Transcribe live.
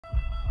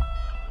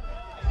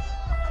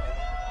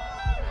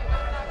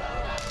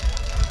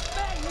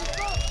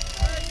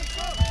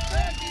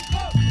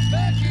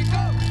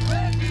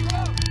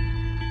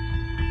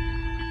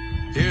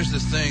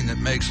thing that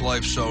makes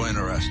life so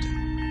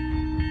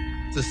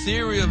interesting. The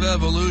theory of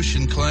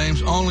evolution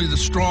claims only the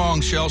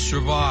strong shall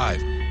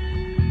survive.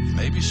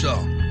 Maybe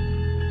so.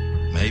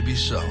 Maybe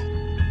so.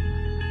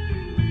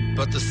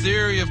 But the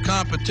theory of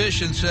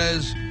competition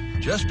says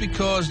just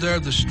because they're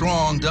the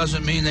strong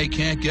doesn't mean they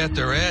can't get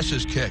their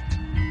asses kicked.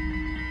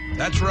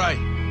 That's right.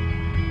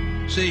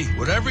 See,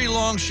 what every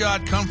long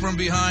shot come from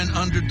behind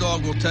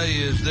underdog will tell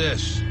you is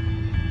this.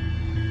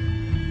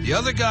 The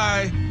other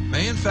guy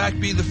may in fact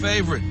be the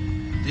favorite.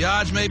 The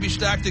odds may be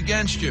stacked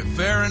against you.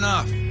 Fair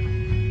enough.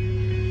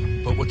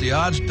 But what the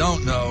odds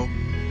don't know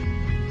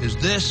is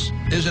this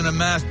isn't a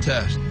math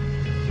test.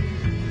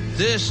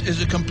 This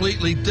is a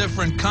completely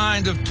different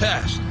kind of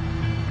test.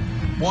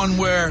 One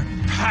where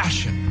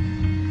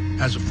passion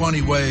has a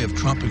funny way of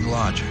trumping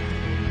logic.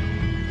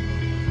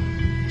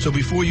 So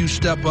before you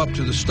step up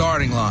to the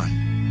starting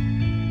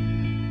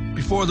line,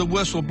 before the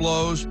whistle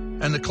blows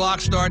and the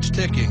clock starts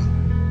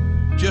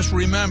ticking, just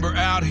remember,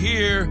 out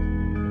here,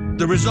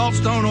 the results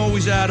don't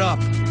always add up.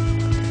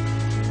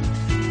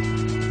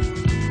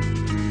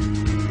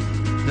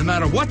 No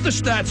matter what the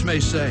stats may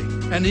say,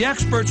 and the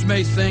experts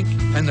may think,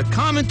 and the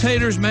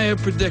commentators may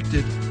have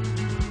predicted,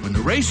 when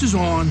the race is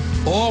on,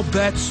 all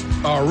bets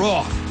are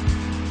off.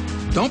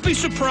 Don't be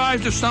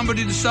surprised if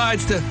somebody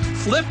decides to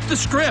flip the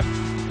script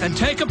and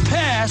take a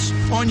pass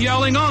on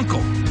yelling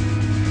uncle.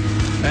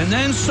 And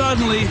then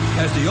suddenly,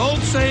 as the old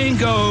saying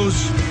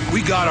goes,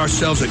 we got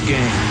ourselves a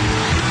game.